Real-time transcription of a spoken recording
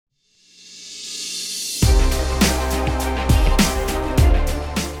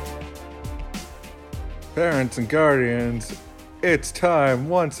Parents and guardians, it's time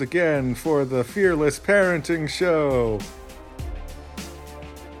once again for the Fearless Parenting Show.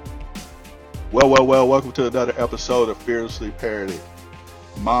 Well, welcome to another episode of Fearlessly Parenting.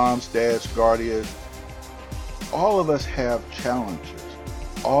 Moms, dads, guardians, all of us have challenges.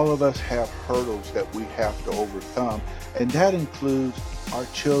 All of us have hurdles that we have to overcome, and that includes our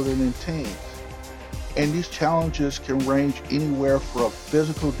children and teens. And these challenges can range anywhere from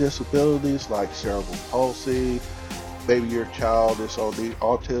physical disabilities like cerebral palsy, maybe your child is on the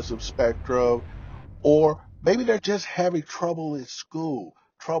autism spectrum, or maybe they're just having trouble in school,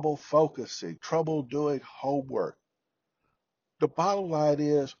 trouble focusing, trouble doing homework. The bottom line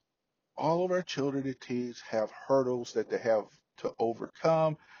is all of our children and teens have hurdles that they have to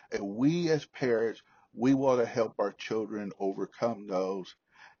overcome, and we as parents, we want to help our children overcome those.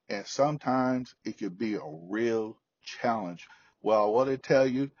 And sometimes it can be a real challenge. Well, I want to tell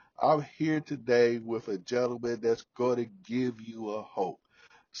you, I'm here today with a gentleman that's going to give you a hope.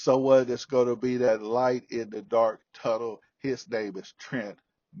 Someone that's going to be that light in the dark tunnel. His name is Trent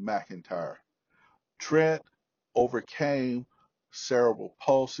McIntyre. Trent overcame cerebral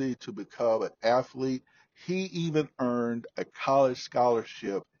palsy to become an athlete. He even earned a college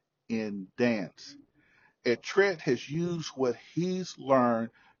scholarship in dance. And Trent has used what he's learned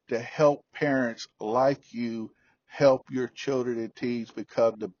to help parents like you help your children and teens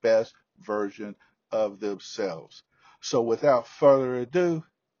become the best version of themselves. So without further ado,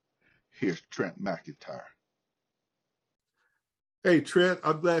 here's Trent McIntyre. Hey, Trent,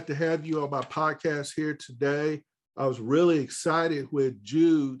 I'm glad to have you on my podcast here today. I was really excited with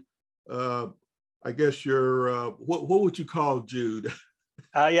Jude. I guess you're, what would you call Jude?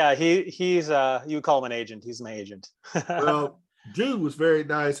 He's you would call him an agent. He's my agent. Well, Jude was very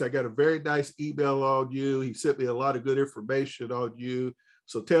nice. I got a very nice email on you. He sent me a lot of good information on you.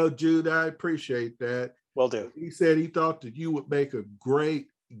 So tell Jude I appreciate that. Will do. He said he thought that you would make a great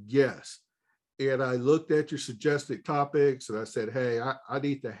guest. And I looked at your suggested topics and I said, hey, I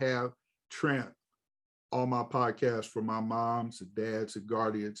need to have Trent on my podcast for my moms and dads and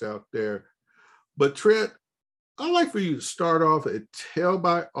guardians out there. But Trent, I'd like for you to start off and tell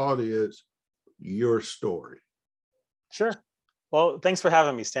my audience your story. Sure. Well, thanks for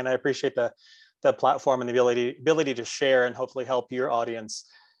having me, Stan. I appreciate the platform and the ability to share and hopefully help your audience.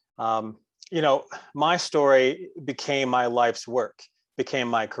 My story became my life's work, became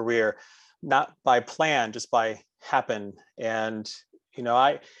my career, not by plan, just by happen. And,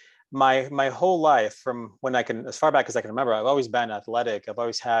 my whole life from when I can, as far back as I can remember, I've always been athletic. I've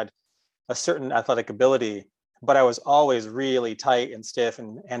always had a certain athletic ability, but I was always really tight and stiff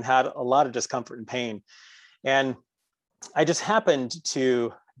and had a lot of discomfort and pain. And I just happened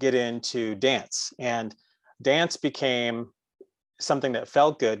to get into dance, and dance became something that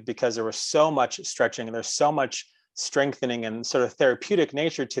felt good because there was so much stretching and there's so much strengthening and sort of therapeutic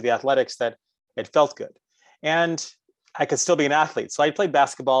nature to the athletics that it felt good. And I could still be an athlete. So I played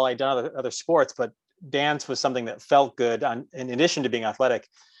basketball, I'd done other sports, but dance was something that felt good in addition to being athletic.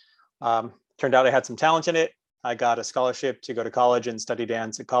 Turned out I had some talent in it. I got a scholarship to go to college and study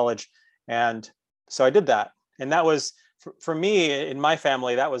dance at college. And so I did that. And that was, for me, in my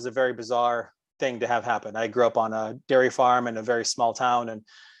family, that was a very bizarre thing to have happen. I grew up on a dairy farm in a very small town. And,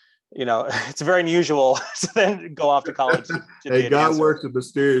 it's very unusual to then go off to college. Hey, God works in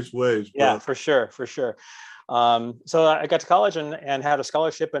mysterious ways. Bro. Yeah, for sure. So I got to college and had a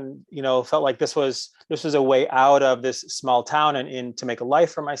scholarship and, felt like this was a way out of this small town and to make a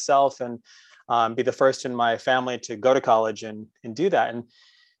life for myself and be the first in my family to go to college and do that. And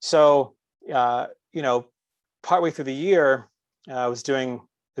so, partway through the year, I was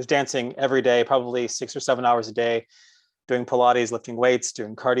dancing every day, probably 6 or 7 hours a day, doing Pilates, lifting weights,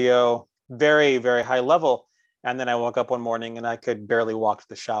 doing cardio, very, very high level. And then I woke up one morning and I could barely walk to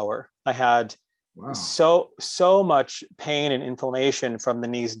the shower. I had so much pain and inflammation from the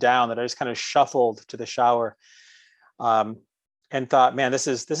knees down that I just kind of shuffled to the shower and thought, man, this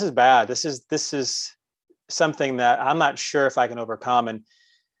is bad. This is something that I'm not sure if I can overcome. And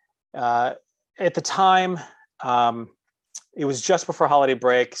at the time, it was just before holiday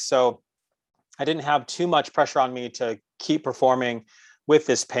break. So I didn't have too much pressure on me to keep performing with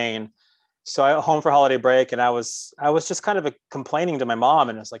this pain. So I went home for holiday break and I was just kind of complaining to my mom,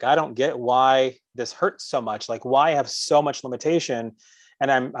 and it's like, I don't get why this hurts so much. Like, why I have so much limitation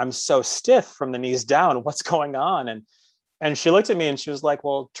and I'm so stiff from the knees down. What's going on? And she looked at me and she was like,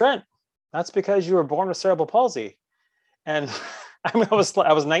 well, Trent, that's because you were born with cerebral palsy. And I was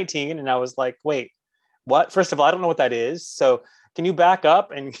 19 and I was like, wait, what? First of all, I don't know what that is. So can you back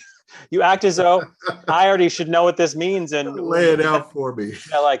up? And you act as though I already should know what this means. And lay it out for me.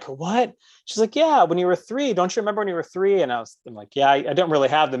 like, what? She's like, yeah, when you were 3, don't you remember when you were 3? And I'm like, yeah, I don't really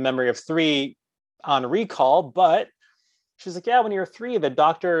have the memory of 3 on recall, but she's like, yeah, when you were 3, the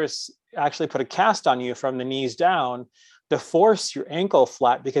doctors actually put a cast on you from the knees down to force your ankle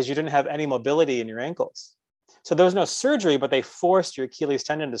flat because you didn't have any mobility in your ankles. So there was no surgery, but they forced your Achilles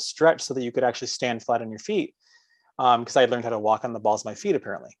tendon to stretch so that you could actually stand flat on your feet. Because I had learned how to walk on the balls of my feet,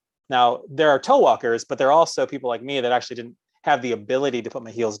 apparently. Now, there are toe walkers, but there are also people like me that actually didn't have the ability to put my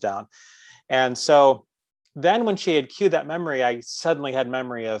heels down. And so then when she had cued that memory, I suddenly had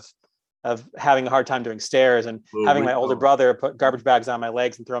memory of having a hard time doing stairs and having my older brother put garbage bags on my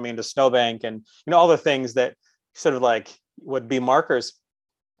legs and throw me into a snowbank and, all the things that sort of like would be markers.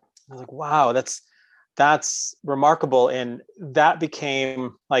 I was like, wow, that's remarkable. And that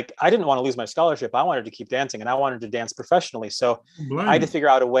became like, I didn't want to lose my scholarship. I wanted to keep dancing and I wanted to dance professionally. So I had to figure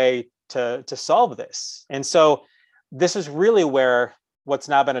out a way to solve this. And so this is really where what's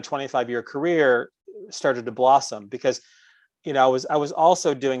now been a 25-year career started to blossom, because I was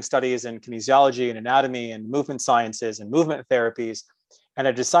also doing studies in kinesiology and anatomy and movement sciences and movement therapies. And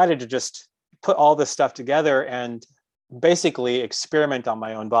I decided to just put all this stuff together and basically experiment on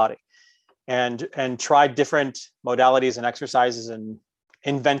my own body and try different modalities and exercises and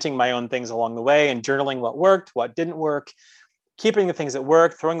inventing my own things along the way and journaling what worked, what didn't work, keeping the things that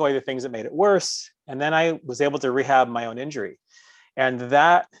worked, throwing away the things that made it worse. And then I was able to rehab my own injury. And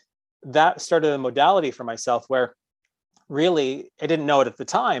that started a modality for myself where really, I didn't know it at the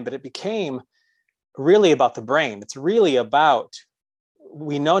time, but it became really about the brain. It's really about,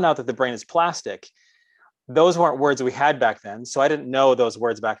 we know now that the brain is plastic. Those weren't words we had back then. So I didn't know those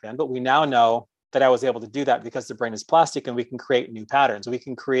words back then, but we now know that I was able to do that because the brain is plastic and we can create new patterns. We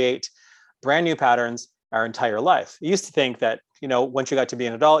can create brand new patterns our entire life. I used to think that, once you got to be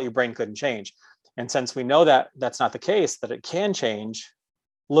an adult, your brain couldn't change. And since we know that that's not the case, that it can change,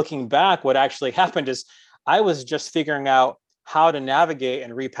 looking back, what actually happened is I was just figuring out how to navigate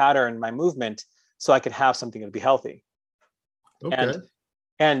and repattern my movement so I could have something that would be healthy. Okay.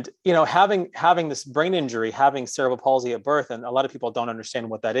 And having this brain injury, having cerebral palsy at birth, and a lot of people don't understand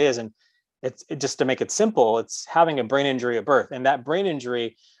what that is. And it's just to make it simple, it's having a brain injury at birth. And that brain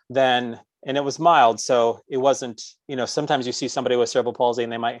injury then, and it was mild. So it wasn't, sometimes you see somebody with cerebral palsy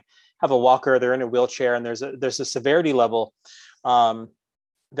and they might have a walker, they're in a wheelchair, and there's a severity level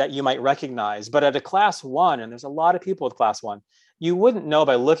that you might recognize. But at a class 1, and there's a lot of people with class 1, you wouldn't know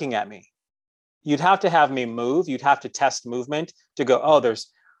by looking at me. You'd have to have me move. You'd have to test movement to go, oh,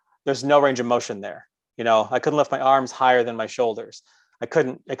 there's no range of motion there. I couldn't lift my arms higher than my shoulders. I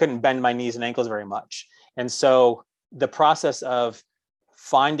couldn't bend my knees and ankles very much. And so the process of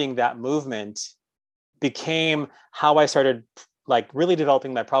finding that movement became how I started like really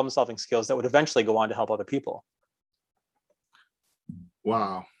developing my problem solving skills that would eventually go on to help other people.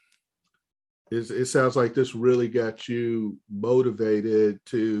 Wow. It sounds like this really got you motivated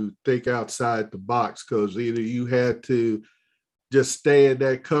to think outside the box, because either you had to just stay in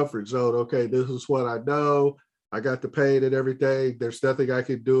that comfort zone. Okay, this is what I know. I got the pain and everything. There's nothing I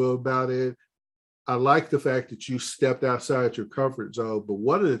can do about it. I like the fact that you stepped outside your comfort zone. But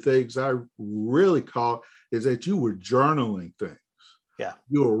one of the things I really caught is that you were journaling things. Yeah.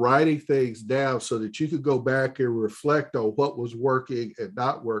 You were writing things down so that you could go back and reflect on what was working and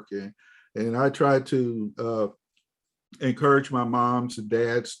not working. And I try to encourage my moms and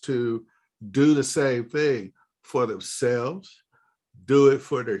dads to do the same thing for themselves, do it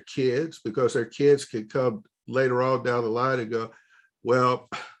for their kids, because their kids can come later on down the line and go, well,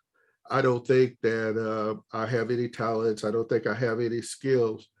 I don't think that I have any talents. I don't think I have any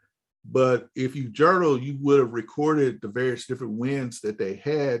skills. But if you journal, you would have recorded the various different wins that they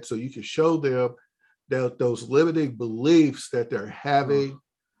had, so you can show them that those limiting beliefs that they're having,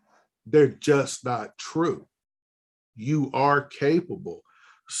 they're just not true. You are capable.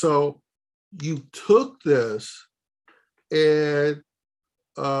 So you took this and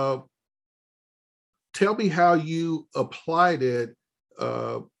tell me how you applied it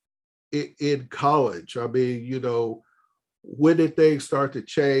in college. I mean, when did things start to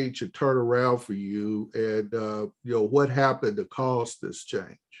change and turn around for you? And, what happened to cause this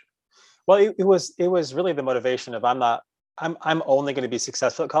change? Well, it was really the motivation of I'm only going to be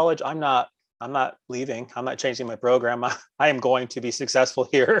successful at college. I'm not leaving. I'm not changing my program. I am going to be successful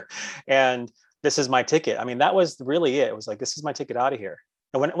here. And this is my ticket. I mean, that was really it. It was like, this is my ticket out of here.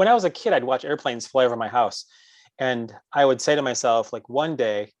 And when I was a kid, I'd watch airplanes fly over my house. And I would say to myself, like, one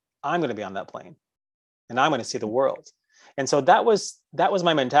day I'm going to be on that plane and I'm going to see the world. And so that was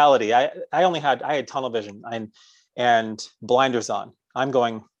my mentality. I had tunnel vision. and blinders on. I'm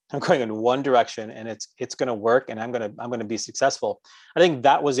going in one direction, and it's going to work, and I'm going to be successful. I think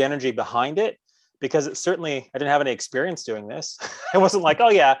that was the energy behind it, because it certainly, I didn't have any experience doing this. It wasn't like, oh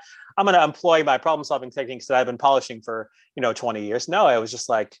yeah, I'm going to employ my problem solving techniques that I've been polishing for 20 years. No, it was just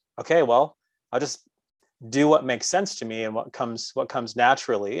like, okay, well, I'll just do what makes sense to me and what comes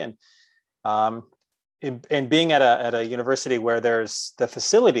naturally. And being at a university where there's the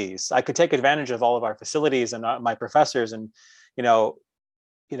facilities, I could take advantage of all of our facilities and my professors, and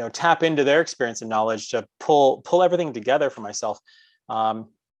tap into their experience and knowledge to pull everything together for myself.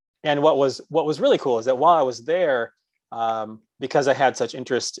 And what was really cool is that while I was there, because I had such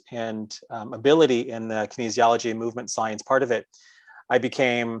interest and ability in the kinesiology and movement science part of it, I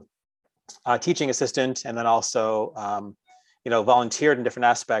became a teaching assistant, and then also volunteered in different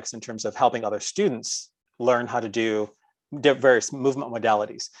aspects in terms of helping other students learn how to do various movement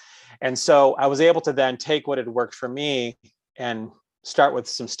modalities. And so I was able to then take what had worked for me and start with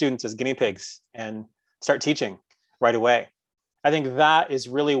some students as guinea pigs and start teaching right away. I think that is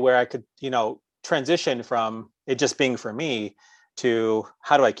really where I could, transition from it just being for me to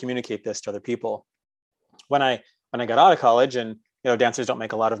how do I communicate this to other people. When I got out of college, and dancers don't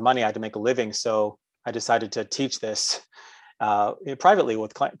make a lot of money, I had to make a living, so I decided to teach this privately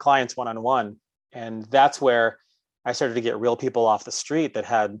with clients one-on-one, and that's where I started to get real people off the street that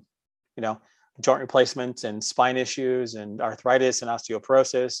had, joint replacements and spine issues and arthritis and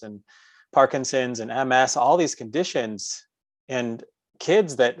osteoporosis and Parkinson's and MS, all these conditions, and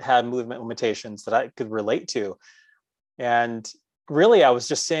kids that had movement limitations that I could relate to. And really, I was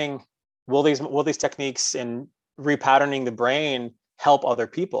just saying, will these techniques in repatterning the brain help other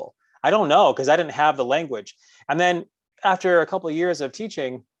people? I don't know, because I didn't have the language. And then after a couple of years of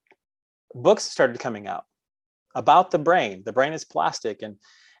teaching, books started coming out about the brain. The brain is plastic. And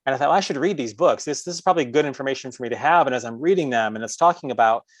I thought, well, I should read these books. This is probably good information for me to have. And as I'm reading them, and it's talking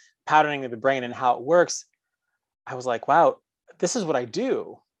about patterning of the brain and how it works, I was like, wow, this is what I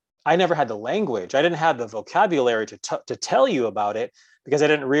do. I never had the language. I didn't have the vocabulary to tell you about it, because I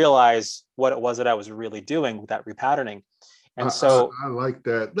didn't realize what it was that I was really doing with that repatterning. And so I like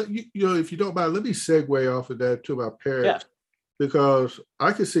that. If you don't mind, let me segue off of that to my parents, because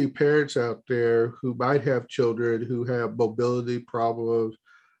I can see parents out there who might have children who have mobility problems,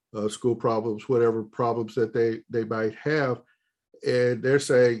 school problems, whatever problems that they might have. And they're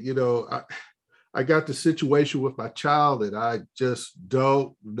saying, I got the situation with my child and I just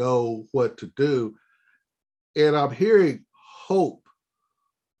don't know what to do. And I'm hearing hope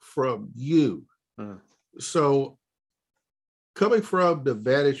from you. So coming from the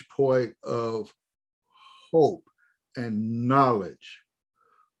vantage point of hope and knowledge,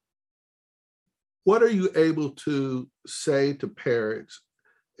 what are you able to say to parents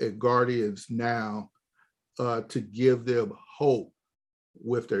and guardians now to give them hope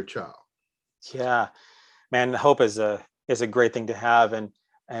with their child? Yeah, man, hope is a great thing to have.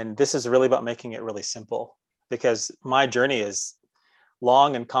 And this is really about making it really simple, because my journey is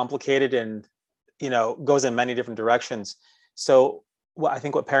long and complicated and, goes in many different directions. So I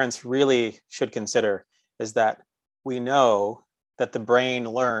think what parents really should consider is that we know that the brain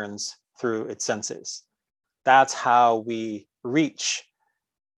learns through its senses. That's how we reach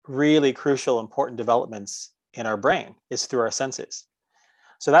really crucial, important developments in our brain, is through our senses.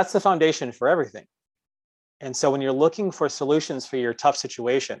 So that's the foundation for everything. And so when you're looking for solutions for your tough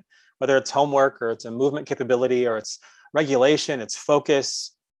situation, whether it's homework or it's a movement capability or it's regulation, it's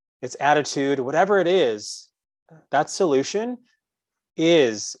focus, it's attitude, whatever it is, that solution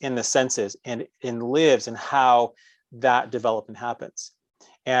is in the senses and lives in how that development happens.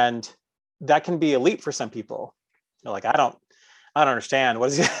 And that can be a leap for some people. They're like, I don't understand.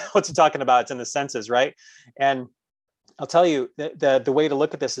 What's he talking about? It's in the senses, right? And I'll tell you, the way to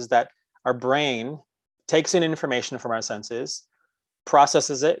look at this is that our brain takes in information from our senses,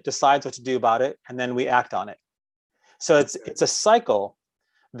 processes it, decides what to do about it, and then we act on it. So it's a cycle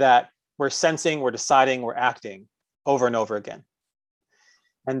that we're sensing, we're deciding, we're acting over and over again.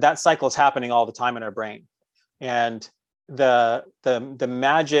 And that cycle is happening all the time in our brain. And the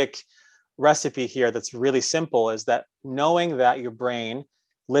magic recipe here that's really simple is that knowing that your brain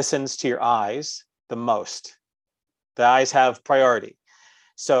listens to your eyes the most. The eyes have priority.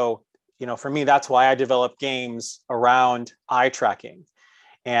 So, for me, that's why I develop games around eye tracking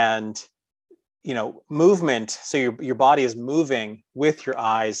and, movement. So your body is moving with your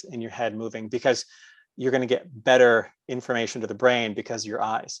eyes and your head moving, because you're going to get better information to the brain because of your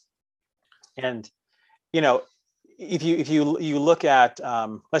eyes. And, if you look at,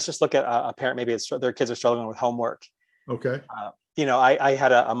 let's just look at a parent, maybe their kids are struggling with homework. Okay. I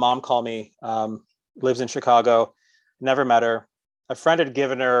had a mom call me, lives in Chicago. never met her. A friend had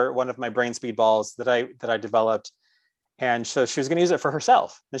given her one of my brain speed balls that I developed. And so she was going to use it for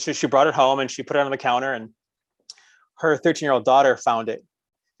herself. And she brought it home and she put it on the counter, and her 13-year-old daughter found it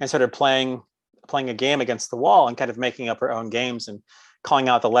and started playing a game against the wall and kind of making up her own games and calling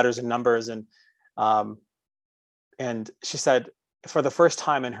out the letters and numbers. And she said, for the first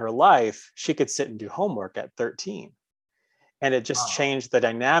time in her life, she could sit and do homework at 13. And it just changed the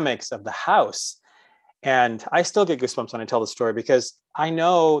dynamics of the house. And I still get goosebumps when I tell the story, because I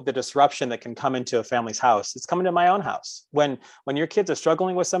know the disruption that can come into a family's house. It's coming to my own house. When your kids are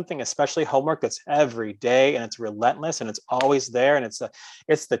struggling with something, especially homework that's every day and it's relentless and it's always there, and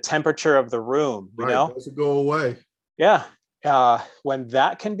it's the temperature of the room, you know? It doesn't go away. Yeah. When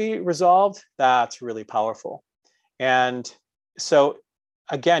that can be resolved, that's really powerful. And so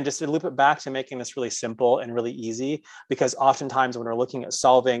again, just to loop it back to making this really simple and really easy, because oftentimes when we're looking at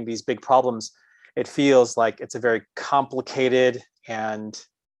solving these big problems, it feels like it's a very complicated and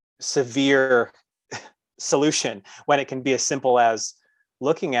severe solution, when it can be as simple as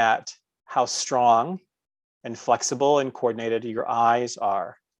looking at how strong and flexible and coordinated your eyes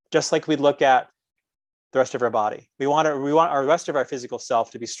are. Just like we'd look at the rest of our body. We want our rest of our physical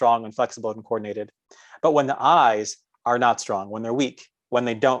self to be strong and flexible and coordinated. But when the eyes are not strong, when they're weak, when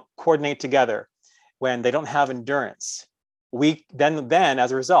they don't coordinate together, when they don't have endurance, then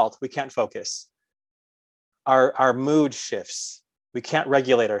as a result, we can't focus. Our mood shifts. We can't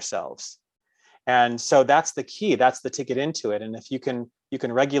regulate ourselves. And so that's the key. That's the ticket into it. And if you can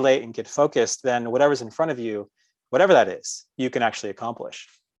regulate and get focused, then whatever's in front of you, whatever that is, you can actually accomplish.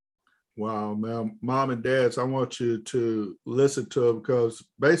 Wow, man. Mom and dads, I want you to listen to it, because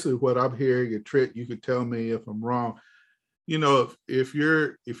basically what I'm hearing, and Trent, you could tell me if I'm wrong. You know, if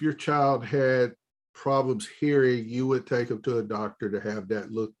your child had problems hearing, you would take them to a doctor to have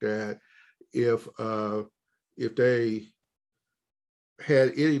that looked at. If they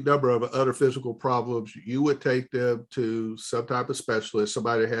had any number of other physical problems, you would take them to some type of specialist,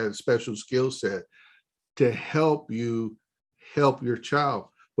 somebody that had a special skill set to help you help your child.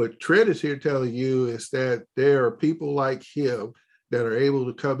 What Trent is here telling you is that there are people like him that are able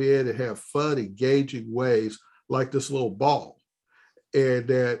to come in and have fun, engaging ways, like this little ball. And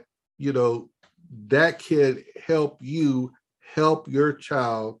that, you know, that can help you help your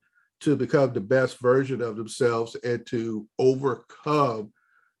child to become the best version of themselves and to overcome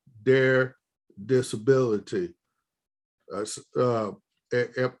their disability. Do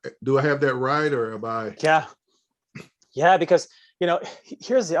I have that right, or am I? Yeah, because, you know,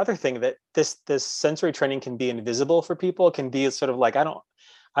 here's the other thing, that this sensory training can be invisible for people. It can be sort of like, I've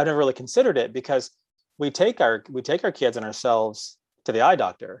never really considered it, because we take our kids and ourselves to the eye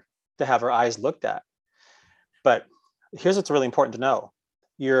doctor to have our eyes looked at. But here's what's really important to know.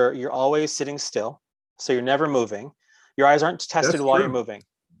 You're always sitting still, so you're never moving. Your eyes aren't tested while you're moving.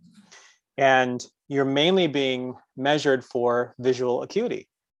 And you're mainly being measured for visual acuity.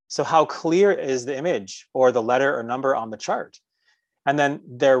 So how clear is the image or the letter or number on the chart? And then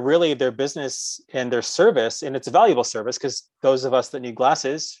their business and their service, and it's a valuable service, because those of us that need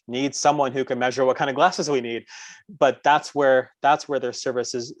glasses need someone who can measure what kind of glasses we need. But that's where their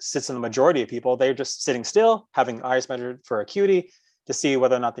service sits in the majority of people. They're just sitting still, having eyes measured for acuity to see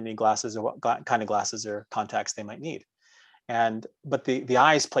whether or not they need glasses or what kind of glasses or contacts they might need. But the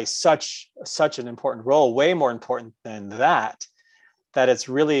eyes play such an important role, way more important than that it's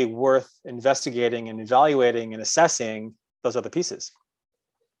really worth investigating and evaluating and assessing those other pieces.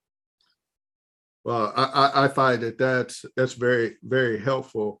 Well, I find that's very, very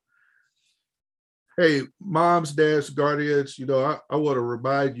helpful. Hey, moms, dads, guardians, you know, I want to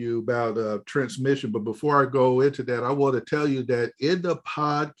remind you about Trent's mission. But before I go into that, I want to tell you that in the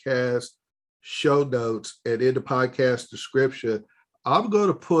podcast show notes and in the podcast description, I'm going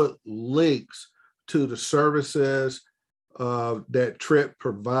to put links to the services that Trent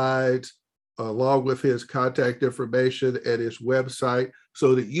provides, along with his contact information and his website,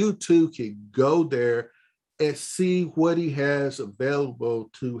 so that you too can go there and see what he has available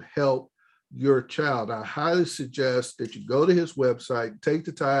to help your child. I highly suggest that you go to his website, take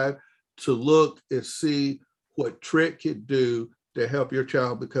the time to look and see what Trent can do to help your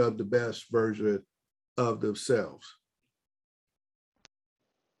child become the best version of themselves.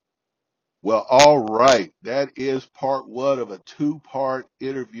 Well, all right. That is part one of a two-part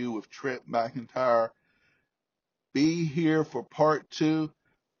interview with Trent McIntyre. Be here for part two.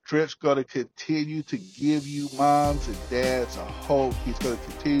 Trent's going to continue to give you moms and dads a hope. He's going to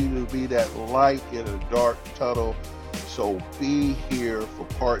continue to be that light in a dark tunnel. So be here for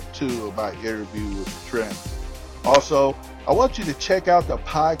part two of my interview with Trent. Also, I want you to check out the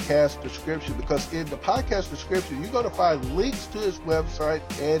podcast description, because in the podcast description, you're going to find links to his website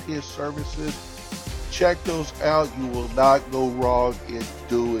and his services. Check those out. You will not go wrong in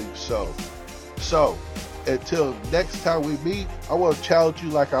doing so. So, until next time we meet, I want to challenge you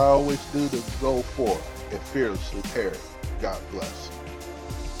like I always do to go forth and fearlessly parent. God bless.